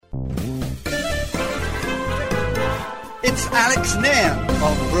It's Alex Nairn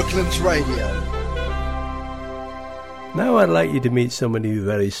on Brooklands Radio. Now I'd like you to meet somebody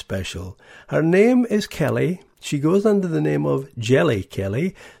very special. Her name is Kelly. She goes under the name of Jelly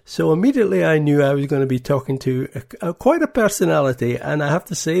Kelly. So immediately I knew I was going to be talking to quite a personality. And I have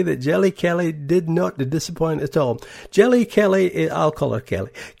to say that Jelly Kelly did not disappoint at all. Jelly Kelly, I'll call her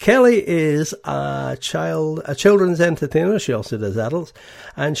Kelly. Kelly is a children's entertainer. She also does adults.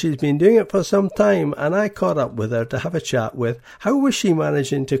 And she's been doing it for some time. And I caught up with her to have a chat with how was she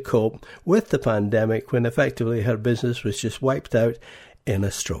managing to cope with the pandemic when effectively her business was just wiped out in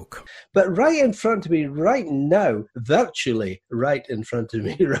a stroke. But right in front of me right now, virtually right in front of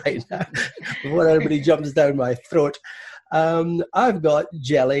me right now, before everybody jumps down my throat, I've got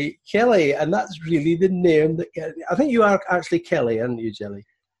Jelly Kelly, and that's really the name that I think you are actually Kelly, aren't you, Jelly?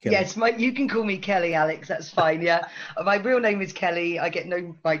 Kelly. Yes, you can call me Kelly, Alex. That's fine. Yeah, my real name is Kelly. I get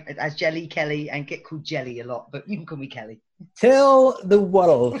known as Jelly Kelly and get called Jelly a lot, but you can call me Kelly. Tell the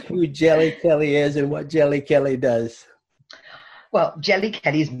world who Jelly Kelly is and what Jelly Kelly does. Well, Jelly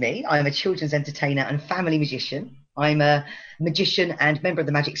Kelly is me. I'm a children's entertainer and family magician. I'm a magician and member of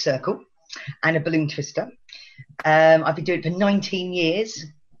the Magic Circle and a balloon twister. I've been doing it for 19 years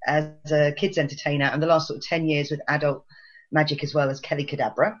as a kids entertainer and the last sort of 10 years with adult magic as well as Kelly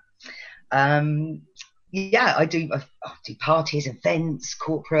Cadabra. I do parties, events,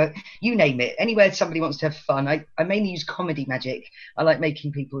 corporate, you name it. Anywhere somebody wants to have fun. I mainly use comedy magic. I like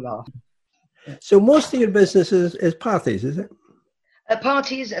making people laugh. So most of your business is parties, is it?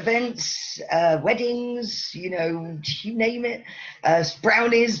 Parties, events, weddings, you name it,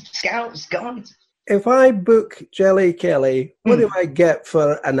 brownies, scouts, guides. If I book Jelly Kelly, what do I get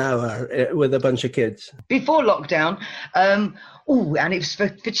for an hour with a bunch of kids? Before lockdown, and it's for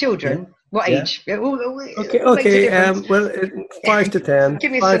children. Yeah. What age? Yeah. Okay. 5 to 10.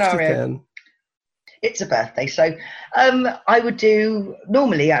 Give me a scenario. It's a birthday, so I would do,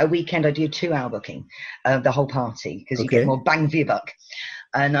 normally at a weekend I do a 2-hour booking, the whole party, because you get more bang for your buck.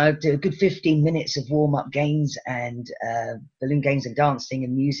 And I do a good 15 minutes of warm-up games and balloon games and dancing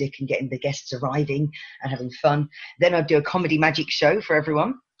and music and getting the guests arriving and having fun. Then I'd do a comedy magic show for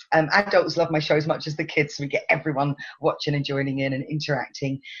everyone. Adults love my show as much as the kids, so we get everyone watching and joining in and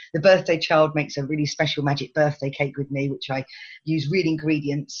interacting. The birthday child makes a really special magic birthday cake with me, which I use real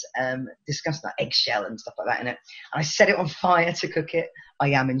ingredients, discuss like eggshell and stuff like that in it. I set it on fire to cook it.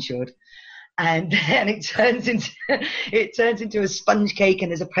 I am insured. And then it turns into a sponge cake,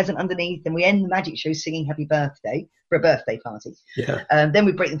 and there's a present underneath, and we end the magic show singing happy birthday for a birthday party. Yeah. Then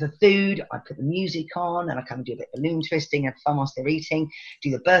we break them for food. I put the music on, and I come and do a bit of balloon twisting, have fun whilst they're eating, do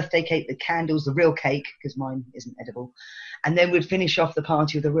the birthday cake, the candles, the real cake, because mine isn't edible. And then we'd finish off the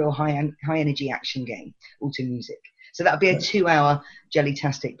party with a real high energy action game, all to music. So that would be a 2-hour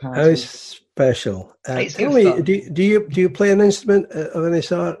Jelly-tastic party. How special. Tell me, do you play an instrument of any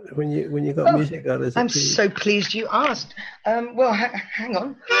sort when you got music? Or is I'm so pleased you asked. Hang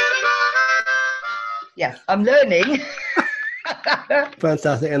on. Yeah, I'm learning.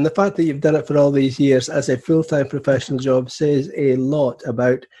 Fantastic. And the fact that you've done it for all these years as a full-time professional job says a lot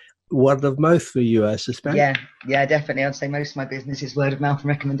about word of mouth for you, I suspect. Yeah, definitely. I'd say most of my business is word of mouth and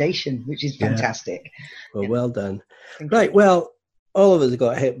recommendation, which is fantastic. Well, well done. Right, well, all of us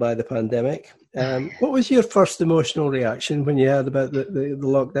got hit by the pandemic. What was your first emotional reaction when you heard about the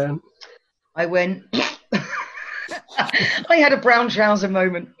lockdown? I went... I had a brown trouser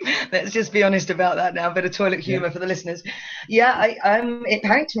moment. Let's just be honest about that now. A bit of toilet humour for the listeners. Yeah, it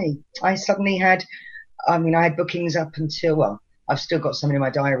panicked me. I suddenly had... I had bookings up until... I've still got some in my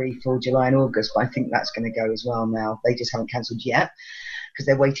diary for July and August, but I think that's going to go as well now. They just haven't cancelled yet because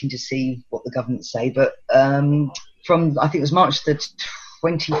they're waiting to see what the government say. But from, I think it was March the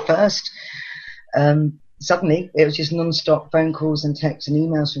 21st, suddenly it was just non-stop phone calls and texts and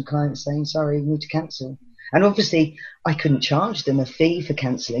emails from clients saying, sorry, we need to cancel. And obviously I couldn't charge them a fee for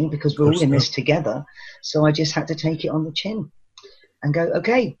cancelling because we're all in this together. So I just had to take it on the chin and go,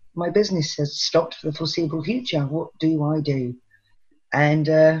 okay, my business has stopped for the foreseeable future. What do I do? And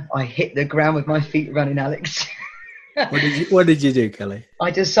I hit the ground with my feet running, Alex. What did you do, Kelly?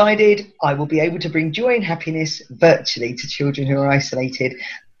 I decided I will be able to bring joy and happiness virtually to children who are isolated.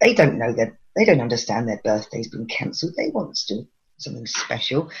 They don't know they don't understand their birthday's been cancelled. They want to do something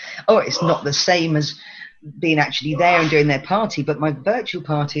special. Oh, it's not the same as being actually there and doing their party, but my virtual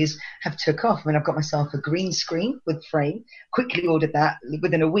parties have took off. I've got myself a green screen with frame, quickly ordered that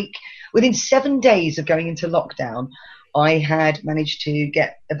within a week. Within 7 days of going into lockdown, I had managed to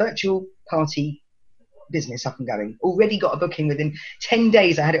get a virtual party business up and going. Already got a booking within 10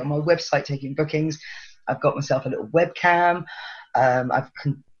 days. I had it on my website taking bookings. I've got myself a little webcam. I've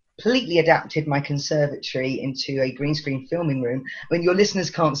completely adapted my conservatory into a green screen filming room. I mean, your listeners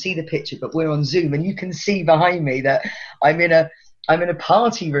can't see the picture, but we're on Zoom, and you can see behind me that I'm in a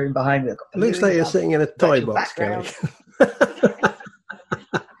party room behind me. Looks like you're sitting in a toy box, Kelly.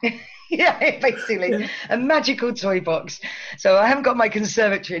 Yeah, basically a magical toy box. So I haven't got my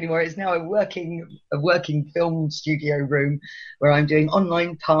conservatory anymore. It's now a working film studio room where I'm doing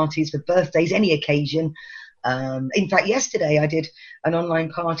online parties for birthdays, any occasion. In fact, yesterday I did an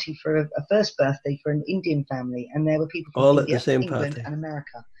online party for a first birthday for an Indian family, and there were people from all India, at the same England, party, and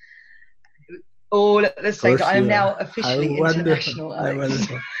America. All at the same time. I am now officially international.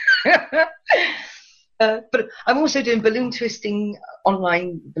 But I'm also doing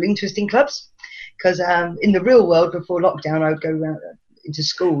online balloon twisting clubs, because in the real world before lockdown I would go around into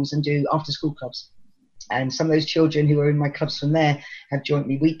schools and do after school clubs, and some of those children who are in my clubs from there have joined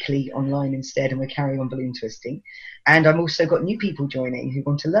me weekly online instead, and we're carrying on balloon twisting. And I've also got new people joining who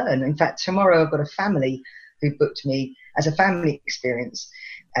want to learn. In fact, tomorrow I've got a family who booked me as a family experience,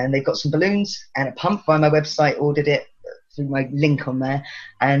 and they've got some balloons and a pump via my website, ordered it through my link on there,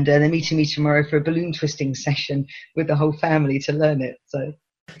 and they're meeting me tomorrow for a balloon twisting session with the whole family to learn it.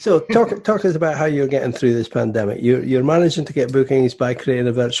 So talk us about how you're getting through this pandemic. You're managing to get bookings by creating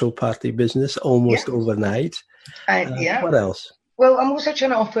a virtual party business almost overnight. What else? Well, I'm also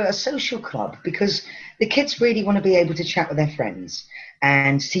trying to offer a social club, because the kids really want to be able to chat with their friends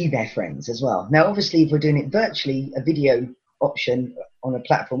and see their friends as well. Now, obviously, if we're doing it virtually, a video option on a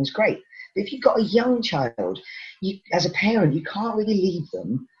platform is great. But if you've got a young child, as a parent, you can't really leave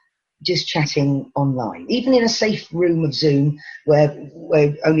them just chatting online, even in a safe room of Zoom where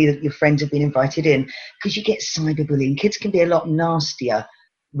only your friends have been invited in, because you get cyberbullying. Kids can be a lot nastier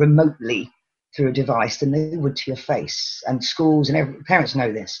remotely through a device than they would to your face, and schools and parents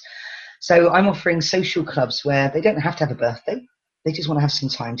know this. So I'm offering social clubs where they don't have to have a birthday. They just want to have some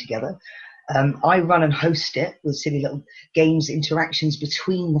time together. I run and host it with silly little games, interactions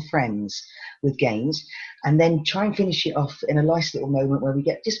between the friends with games, and then try and finish it off in a nice little moment where we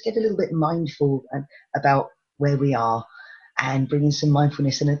get a little bit mindful about where we are, and bring in some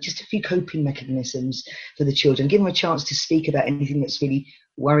mindfulness and just a few coping mechanisms for the children. Give them a chance to speak about anything that's really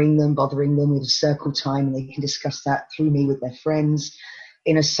worrying them, bothering them, with a circle time, and they can discuss that through me with their friends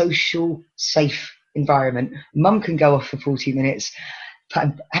in a social, safe environment. Mum can go off for 40 minutes,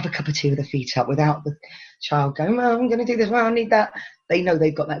 have a cup of tea with her feet up without the child going, "Well, I'm going to do this, well, I need that." They know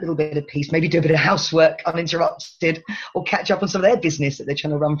they've got that little bit of peace, maybe do a bit of housework uninterrupted, or catch up on some of their business that they're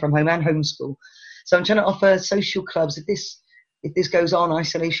trying to run from home and homeschool. So I'm trying to offer social clubs. If this goes on,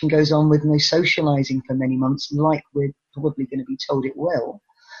 isolation goes on with no socialising for many months, like we're probably going to be told it will,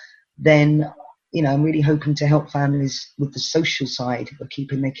 then I'm really hoping to help families with the social side of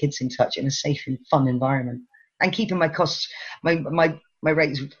keeping their kids in touch in a safe and fun environment, and keeping my costs, my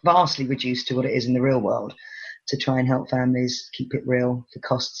rates vastly reduced to what it is in the real world, to try and help families keep it real for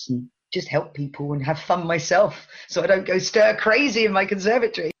costs and just help people and have fun myself, so I don't go stir crazy in my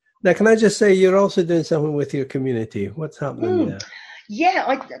conservatory. Now, can I just say you're also doing something with your community? What's happening there?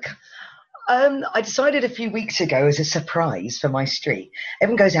 Yeah, I decided a few weeks ago, as a surprise for my street,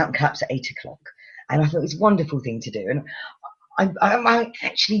 everyone goes out and claps at 8:00, and I thought it was a wonderful thing to do. And I'm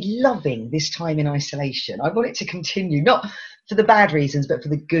actually loving this time in isolation. I want it to continue, not for the bad reasons, but for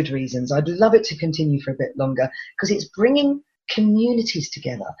the good reasons. I'd love it to continue for a bit longer, because it's bringing communities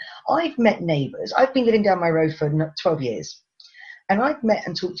together. I've met neighbours. I've been living down my road for 12 years. And I've met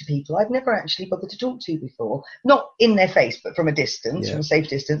and talked to people I've never actually bothered to talk to before. Not in their face, but from a distance, from a safe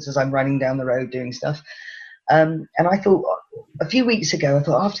distance, as I'm running down the road doing stuff. And I thought, a few weeks ago,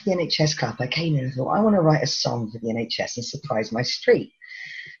 after the NHS clap, I came in and thought, I want to write a song for the NHS and surprise my street.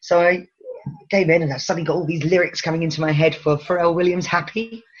 So I came in and I suddenly got all these lyrics coming into my head for Pharrell Williams'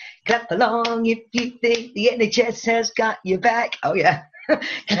 Happy. Clap along if you think the NHS has got your back. Oh, yeah.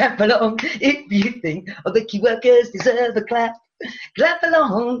 Clap along if you think all the key workers deserve a clap. Clap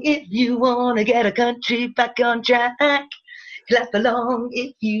along if you want to get a country back on track. Clap along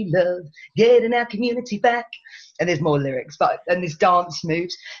if you love getting our community back. And there's more lyrics, and there's dance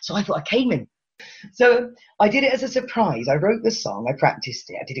moves. So I thought, I came in. So I did it as a surprise. I wrote the song, I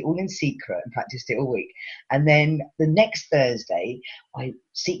practiced it. I did it all in secret and practiced it all week. And then the next Thursday, I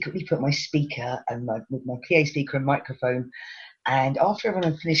secretly put my speaker with my PA speaker and microphone. And after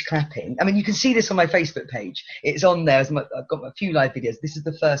everyone had finished clapping, I mean, you can see this on my Facebook page. It's on there. I've got a few live videos. This is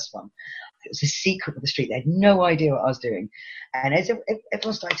the first one. It was a secret of the street. They had no idea what I was doing. And as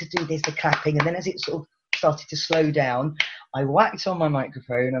everyone started to do this, the clapping, and then as it sort of started to slow down, I whacked on my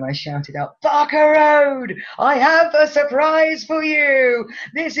microphone and I shouted out, Barker Road, I have a surprise for you.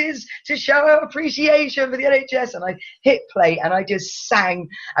 This is to show our appreciation for the NHS. And I hit play and I just sang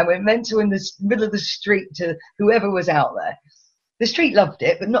and went mental in the middle of the street to whoever was out there. The street loved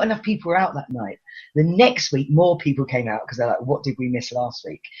it, but not enough people were out that night. The next week, more people came out because they're like, what did we miss last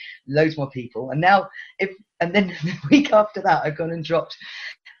week? Loads more people. And now, and then the week after that, I've gone and dropped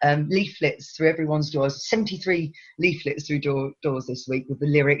leaflets through everyone's doors, 73 leaflets through doors this week with the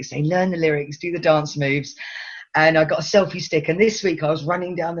lyrics, saying, learn the lyrics, do the dance moves. And I got a selfie stick. And this week I was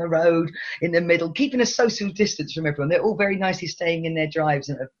running down the road in the middle, keeping a social distance from everyone. They're all very nicely staying in their drives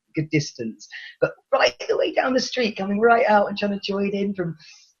at a good distance, but right the way down the street, coming right out and trying to join in from,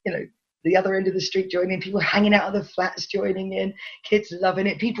 the other end of the street, joining in, people hanging out of the flats, joining in, kids loving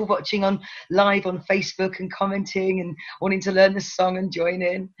it, people watching live on Facebook and commenting and wanting to learn the song and join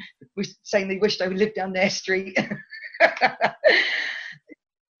in, saying they wished I would live down their street.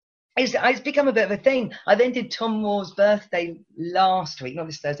 It's become a bit of a thing. I then did Tom Moore's birthday last week, not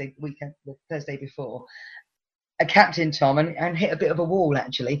this Thursday weekend, the Thursday before. A Captain Tom and hit a bit of a wall,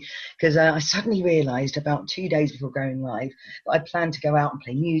 actually, because I suddenly realised about 2 days before going live that I planned to go out and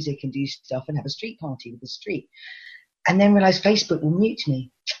play music and do stuff and have a street party with the street. And then realised Facebook will mute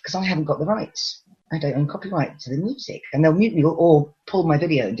me because I haven't got the rights. I don't own copyright to the music. And they'll mute me or pull my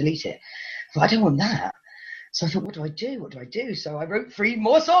video and delete it. So I don't want that. So I thought, what do I do? So I wrote 3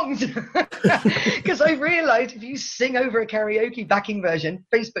 more songs because I realised if you sing over a karaoke backing version,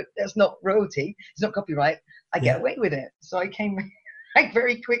 Facebook, that's not royalty, it's not copyright, I get away with it. So I came back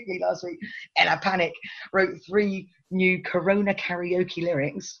very quickly last week in a panic, wrote 3 new Corona karaoke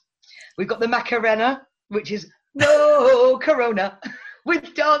lyrics. We've got the Macarena, which is no Corona,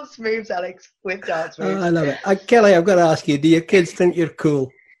 with dance moves, Alex, with dance moves. Oh, I love it. Kelly, I've got to ask you, do your kids think you're cool?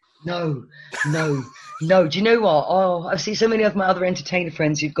 No. Do you know what? Oh, I've seen so many of my other entertainer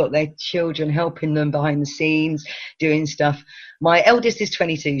friends who've got their children helping them behind the scenes, doing stuff. My eldest is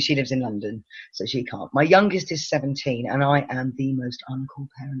 22. She lives in London, so she can't. My youngest is 17, and I am the most uncool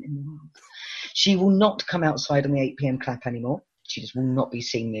parent in the world. She will not come outside on the 8 p.m. clap anymore. She just will not be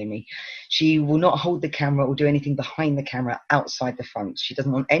seen near me. She will not hold the camera or do anything behind the camera outside the front. She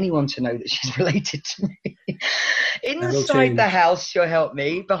doesn't want anyone to know that she's related to me. Inside the house, she'll help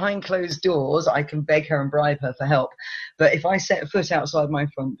me. Behind closed doors, I can beg her and bribe her for help. But if I set a foot outside my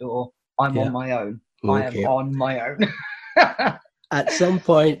front door, I'm on my own. Okay. I am on my own. At some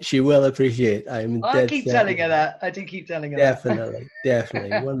point, she will appreciate. I keep telling her that. I do keep telling her that.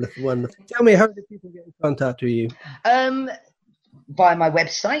 Definitely. Wonderful. Tell me, how do people get in contact with you? Via my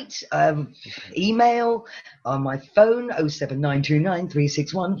website, email, on my phone, 07929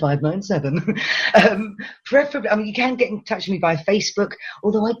 361 597. Preferably, you can get in touch with me by Facebook,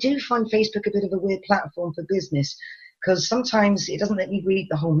 although I do find Facebook a bit of a weird platform for business, because sometimes it doesn't let me read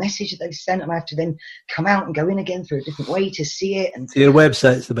the whole message that they've sent, and I have to then come out and go in again through a different way to see it. And so your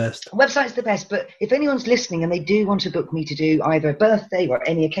website's the best. Website's the best, but if anyone's listening and they do want to book me to do either a birthday or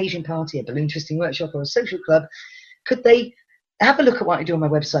any occasion party, a balloon twisting workshop or a social club, could they have a look at what I do on my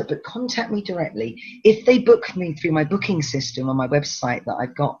website, but contact me directly. If they book me through my booking system on my website that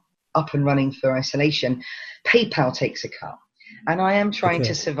I've got up and running for isolation, PayPal takes a cut. And I am trying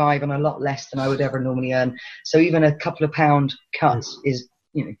to survive on a lot less than I would ever normally earn. So even a couple of pound cut is,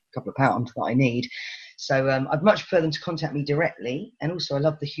 a couple of pounds that I need. So I'd much prefer them to contact me directly. And also I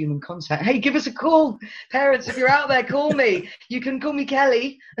love the human contact. Hey, give us a call. Parents, if you're out there, call me. You can call me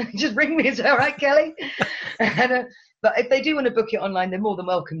Kelly. Just ring me. Is that all right, Kelly? But if they do want to book it online, they're more than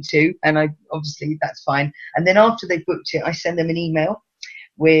welcome to. And obviously that's fine. And then after they've booked it, I send them an email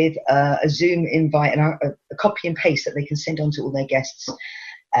with a Zoom invite and a copy and paste that they can send on to all their guests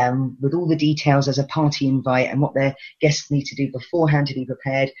with all the details as a party invite and what their guests need to do beforehand to be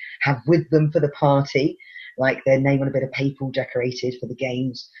prepared, have with them for the party, like their name on a bit of paper decorated for the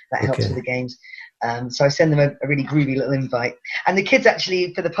games. That helps with the games. So I send them a really groovy little invite. And the kids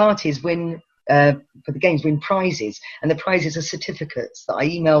actually, for the parties, for the games, win prizes. And the prizes are certificates that I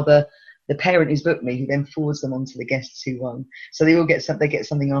email the parent who's booked me, who then forwards them on to the guests who won. So they all get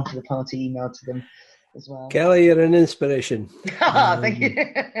something after the party emailed to them as well. Kelly, you're an inspiration. Thank you.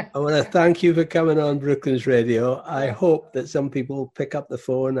 I want to thank you for coming on Brooklands Radio. I hope that some people pick up the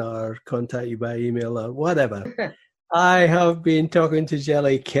phone or contact you by email or whatever. I have been talking to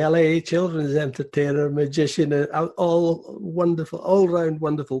Jelly Kelly, children's entertainer, magician, all-round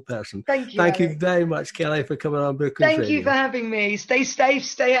wonderful person. Thank you. Thank you very much, Kelly, for coming on Brooklands Radio. Thank you for having me. Stay safe,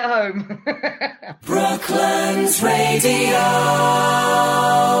 stay at home. Brooklands Radio.